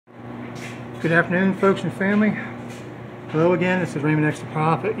Good afternoon, folks and family. Hello again, this is Raymond X the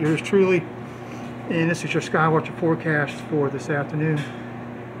Prophet, yours truly, and this is your Skywatcher forecast for this afternoon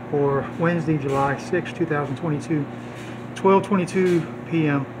for Wednesday, July 6, 2022, 12:22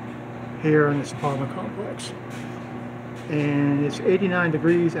 p.m. here in this apartment complex. And it's 89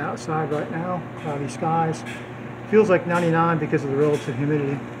 degrees outside right now, cloudy skies. Feels like 99 because of the relative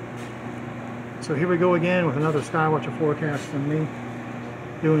humidity. So here we go again with another Skywatcher forecast from me.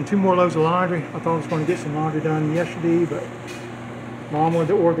 Doing 2 more loads of laundry. I thought I was going to get some laundry done yesterday, but Mom wanted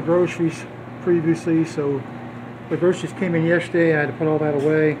to order the groceries previously, so the groceries came in yesterday. I had to put all that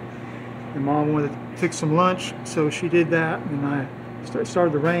away, and Mom wanted to fix some lunch, so she did that, and it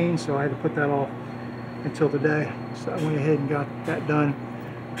started to rain, so I had to put that off until today. So I went ahead and got that done.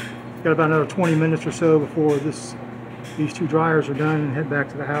 Got about another 20 minutes or so before these 2 dryers are done, and head back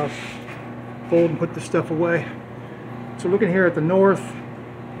to the house, fold and put this stuff away. So looking here at the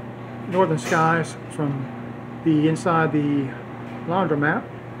northern skies from the inside the laundromat,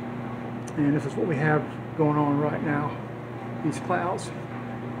 and this is what we have going on right now, these clouds.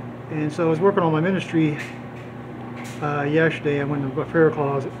 And so I was working on my ministry yesterday. I went to the prayer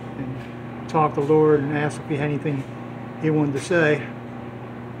closet and talked to the Lord and asked if he had anything he wanted to say,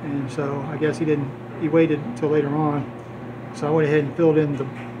 and so I guess he waited until later on. So I went ahead and filled in the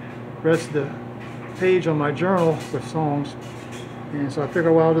rest of the page on my journal with songs. And so I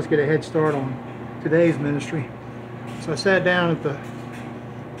figured, well, I'll just get a head start on today's ministry. So I sat down at the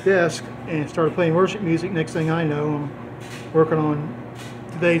desk and started playing worship music. Next thing I know, I'm working on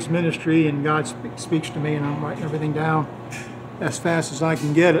today's ministry, and God speaks to me, and I'm writing everything down as fast as I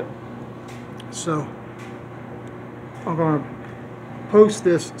can get it. So I'm going to post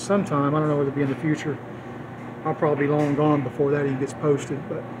this sometime. I don't know whether it'll be in the future. I'll probably be long gone before that even gets posted,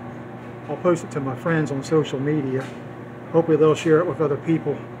 but I'll post it to my friends on social media. Hopefully they'll share it with other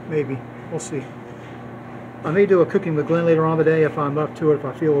people, maybe. We'll see. I may do a cooking with Glenn later on today if I'm up to it, if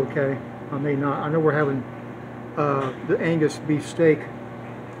I feel okay. I may not. I know we're having the Angus beef steak.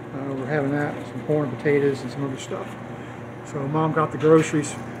 We're having that, some corn and potatoes and some other stuff. So Mom got the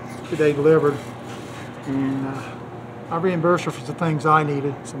groceries today delivered, and I reimbursed her for some things I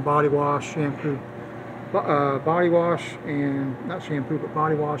needed, some body wash, shampoo, body wash, and not shampoo, but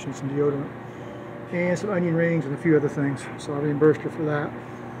body wash and some deodorant, and some onion rings and a few other things. So I reimbursed her for that.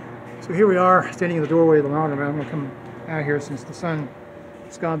 So here we are, standing in the doorway of the laundromat. I'm going to come out here since the sun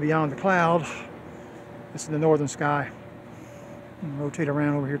has gone beyond the cloud. This is the northern sky. And rotate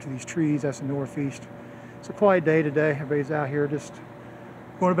around over here to these trees. That's the northeast. It's a quiet day today. Everybody's out here just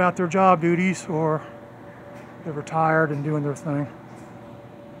going about their job duties, or they're retired and doing their thing.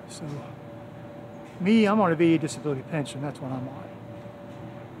 So me, I'm on a VA disability pension. That's what I'm on.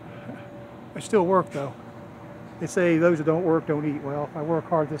 I still work though. They say those that don't work don't eat. Well, if I work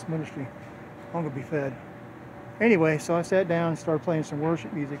hard at this ministry, I'm going to be fed. Anyway, so I sat down and started playing some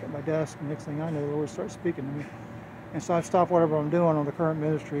worship music at my desk, and next thing I know, the Lord started speaking to me. And so I stopped whatever I'm doing on the current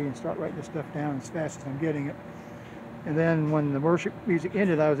ministry and start writing this stuff down as fast as I'm getting it. And then when the worship music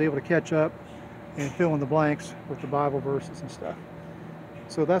ended, I was able to catch up and fill in the blanks with the Bible verses and stuff.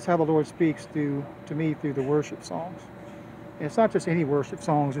 So that's how the Lord speaks to me through the worship songs. And it's not just any worship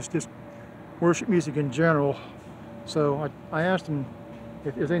songs, it's just worship music in general. So I asked him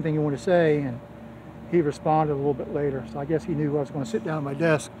if there's anything you want to say, and he responded a little bit later. So I guess he knew I was going to sit down at my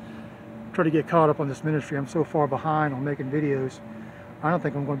desk, try to get caught up on this ministry. I'm so far behind on making videos. I don't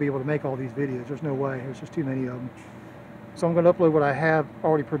think I'm going to be able to make all these videos. There's no way. There's just too many of them. So I'm going to upload what I have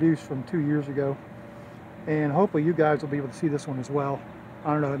already produced from 2 years ago. And hopefully you guys will be able to see this one as well.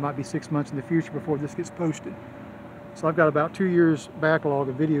 I don't know, it might be 6 months in the future before this gets posted. So I've got about 2 years backlog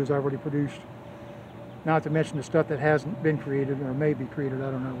of videos I've already produced. Not to mention the stuff that hasn't been created or may be created. I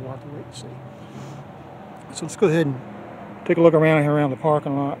don't know. We'll have to wait and see. So let's go ahead and take a look around here around the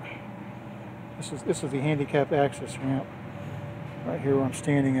parking lot. This is the handicapped access ramp right here where I'm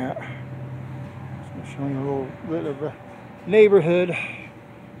standing at. Just showing you a little bit of a neighborhood.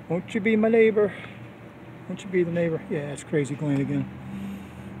 Won't you be my neighbor? Won't you be the neighbor? Yeah, it's Crazy Glenn again.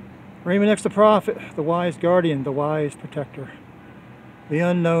 Raymond X the Prophet, the wise guardian, the wise protector, the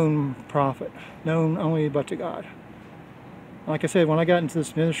unknown prophet, known only but to God. Like I said, when I got into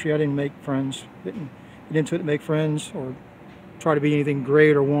this ministry, I didn't make friends. Didn't get into it to make friends or try to be anything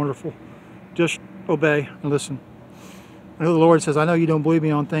great or wonderful. Just obey and listen. I know the Lord says, I know you don't believe me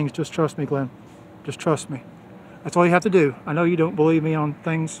on things, just trust me, Glenn. Just trust me. That's all you have to do. I know you don't believe me on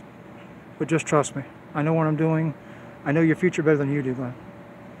things, but just trust me. I know what I'm doing. I know your future better than you do, Glenn.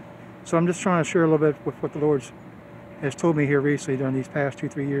 So I'm just trying to share a little bit with what the Lord has told me here recently during these past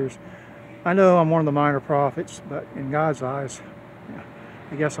 2-3 years. I know I'm one of the minor prophets, but in God's eyes, yeah,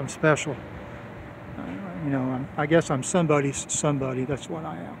 I guess I'm special. You know, I guess I'm somebody's somebody. That's what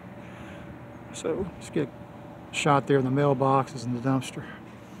I am. So let's get a shot there in the mailboxes and the dumpster.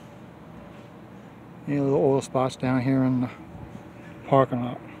 You know, little oil spots down here in the parking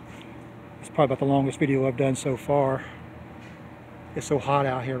lot. It's probably about the longest video I've done so far. It's so hot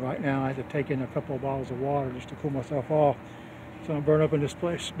out here right now. I had to take in a couple of bottles of water just to cool myself off, so I don't burn up in this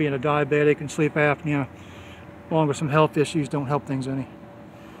place. Being a diabetic and sleep apnea, along with some health issues, don't help things any.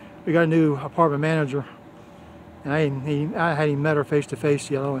 We got a new apartment manager, and I hadn't even met her face to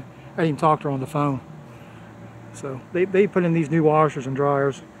face yet. I hadn't even talked to her on the phone. So they put in these new washers and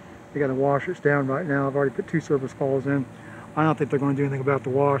dryers. They got the washers down right now. I've already put 2 service calls in. I don't think they're going to do anything about the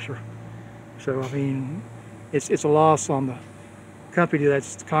washer. So I mean, it's a loss on the company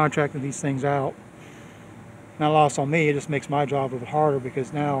that's contracting these things out. Not a loss on me. It just makes my job a little harder,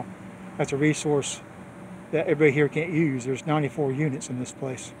 because now that's a resource that everybody here can't use. There's 94 units in this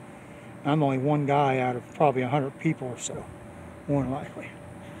place. I'm only one guy out of probably 100 people or so, more than likely.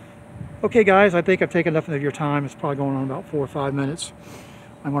 Okay guys, I think I've taken enough of your time. It's probably going on about 4 or 5 minutes.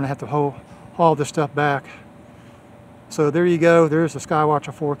 I'm going to have to haul this stuff back. So there you go. There's the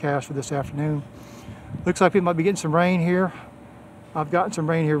Skywatcher forecast for this afternoon. Looks like we might be getting some rain here. I've gotten some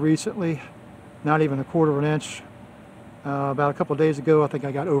rain here recently, not even a quarter of an inch. About a couple of days ago, I think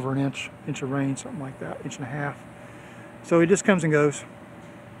I got over an inch of rain, something like that, 1.5 inches. So it just comes and goes.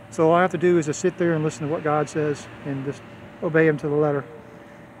 So all I have to do is just sit there and listen to what God says and just obey Him to the letter.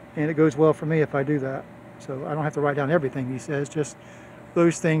 And it goes well for me if I do that. So I don't have to write down everything He says, just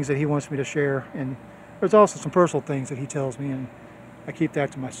those things that He wants me to share. And there's also some personal things that He tells me, and I keep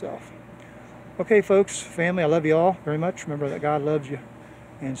that to myself. Okay, folks, family, I love you all very much. Remember that God loves you,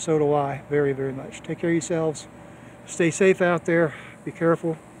 and so do I very, very much. Take care of yourselves. Stay safe out there. Be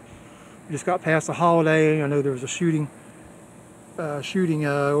careful. We just got past the holiday. I know there was a shooting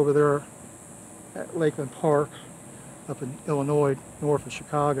over there at Lakeland Park up in Illinois, north of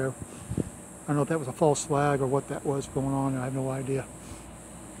Chicago. I don't know if that was a false flag or what that was going on. I have no idea.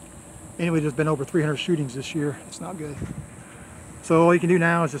 Anyway, there's been over 300 shootings this year. It's not good. So all you can do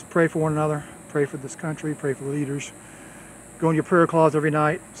now is just pray for one another. Pray for this country. Pray for the leaders. Go in your prayer closet every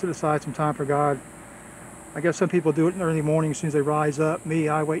night. Set aside some time for God. I guess some people do it in the early morning as soon as they rise up. Me,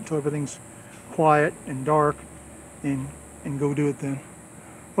 I wait until everything's quiet and dark and go do it then.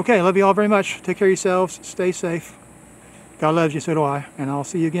 Okay, I love you all very much. Take care of yourselves. Stay safe. God loves you, so do I. And I'll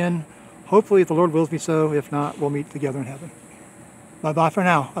see you again, hopefully, if the Lord wills me so. If not, we'll meet together in heaven. Bye-bye for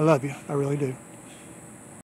now. I love you. I really do.